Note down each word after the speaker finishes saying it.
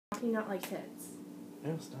can you not like tits?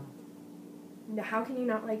 No, stop. No, how can you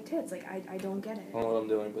not like tits? Like, I don't get it. I don't know what I'm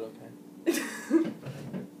doing, but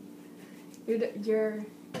okay. Your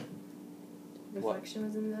reflection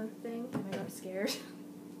was in the thing, and I got scared.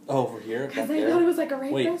 Oh, over here? Because I thought it was like a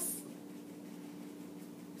rapist. Wait.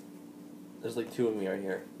 There's like two of me right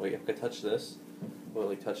here. Wait, if I touch this, will it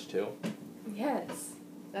like touch two? Yes.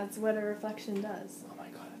 That's what a reflection does. Oh my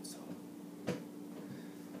god, it's so...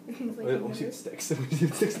 Like, wait, let me see the sticks. Let me see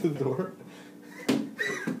the sticks to the door.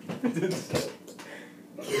 How's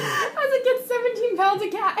it get 17 pounds of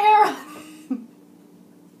cat hair on?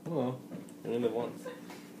 Oh, I only live once.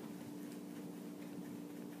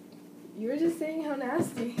 You were just saying how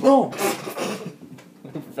nasty. Oh!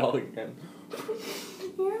 I fell again.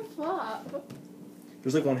 You're a flop.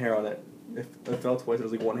 There's like one hair on it. If I fell twice,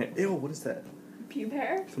 there's like one hair. Ew, what is that? Pube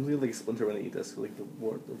hair? Something like a splinter when I eat this. Like the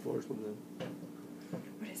floor is splintered.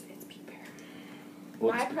 What is it? It's pube hair.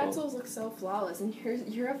 What's My it pretzels look so flawless, and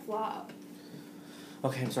you're a flop.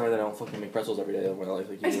 Okay, I'm sorry that I don't fucking make pretzels every day of my life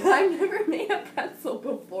like you do. I've never made a pretzel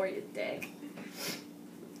before, you dick.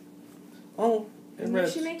 Oh, You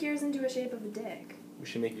should make yours into a shape of a dick. We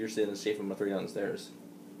should make yours in the shape of my 3 down the stairs.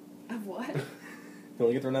 Of what? You want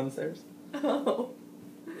to get thrown down the stairs? Oh.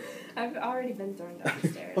 I've already been thrown down the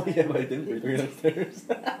stairs. Oh yeah, but I didn't bring 3 down the stairs.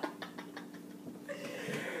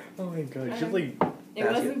 Oh my god, you should like... It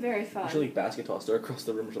wasn't very fun. You should like basket toss her across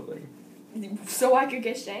the room or something. So I could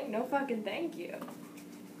get shanked? No fucking thank you.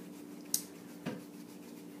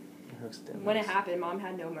 When it happened, Mom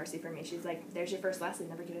had no mercy for me. She's like, there's your first lesson,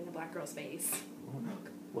 never get in a black girl's face.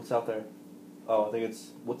 What's out there? Oh, I think it's...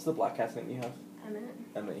 What's the black cat's name you have? Emmett.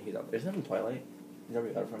 Emmett, he's out there. Isn't that in Twilight? He's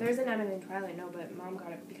already got it from There's an Emmett in Twilight, no, but Mom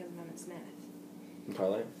got it because of Emmett Smith. In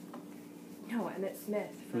Twilight? No, Emmett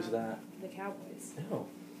Smith. Who's that? The Cowboys. Ew.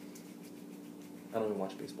 I don't even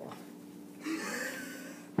watch baseball.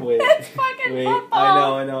 Wait. It's fucking wait.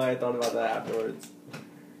 football. I know. I thought about that afterwards.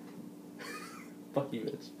 Fuck you,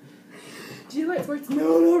 bitch. Do you like sports?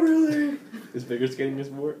 No, not really. Is figure skating a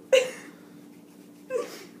sport?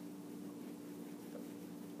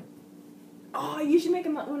 Oh, you should make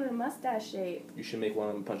one in a mustache shape. You should make one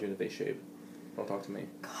of them punch you in the face shape. Don't talk to me.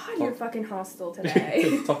 God, you're fucking hostile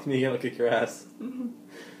today. Talk to me again, I'll kick your ass.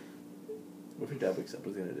 What if your dad wakes up?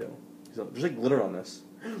 What's he gonna do? There's like glitter on this.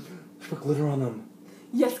 Put glitter on them.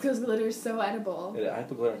 Yes, because glitter is so edible. Yeah, I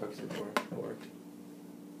put glitter on cookies before. It worked.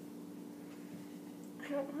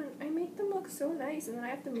 I make them look so nice, and then I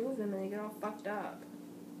have to move them, and they get all fucked up.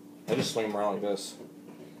 I just swing them around like this.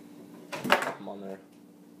 Pop them on there.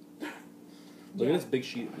 Look at this big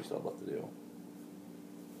sheet we still have left to do.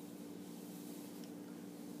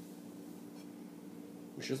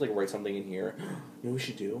 We should just like write something in here. You know what we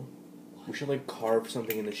should do? We should like carve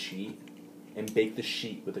something in the sheet and bake the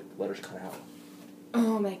sheet with the letters cut out.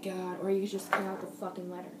 Oh my god, or you could just cut out the fucking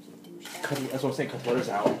letters, you douchebag. That's what I'm saying, cut the letters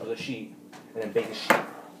out of the sheet and then bake the sheet.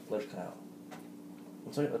 Letters cut out.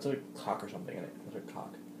 Let's like a cock or something in it. Let's like a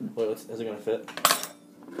cock. Wait, is it gonna fit?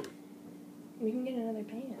 We can get another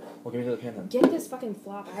pan. Well, give me another pan then. Get this fucking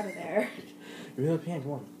flop out of there. Give me another pan,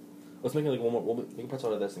 come on. Let's make it like one more. We'll make a pretzel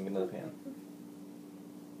out of this and get another pan.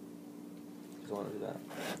 Because I want to do that.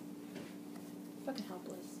 Fucking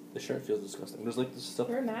helpless. This shirt feels disgusting. There's like this stuff.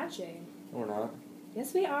 We're matching. No, we're not.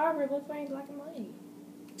 Yes, we are. We're both wearing black and white.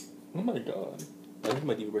 Oh my god. I have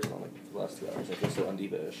my diva bracelet on like for the last 2 hours. I feel so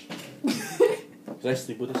undiva-ish. Because I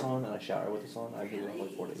sleep with this on and I shower with this on. I've been doing it for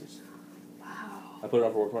like 4 days. Wow. I put it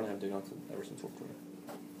on for work one and I haven't done it ever since work one.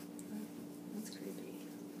 That's creepy.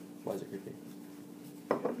 Why is it creepy?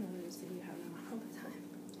 I don't know, just that you have them on all the time.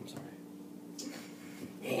 I'm sorry.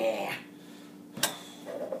 Yeah.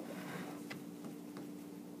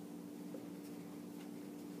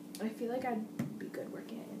 I feel like I'd be good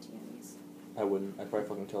working at Auntie Annie's. I wouldn't. I'd probably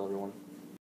fucking tell everyone.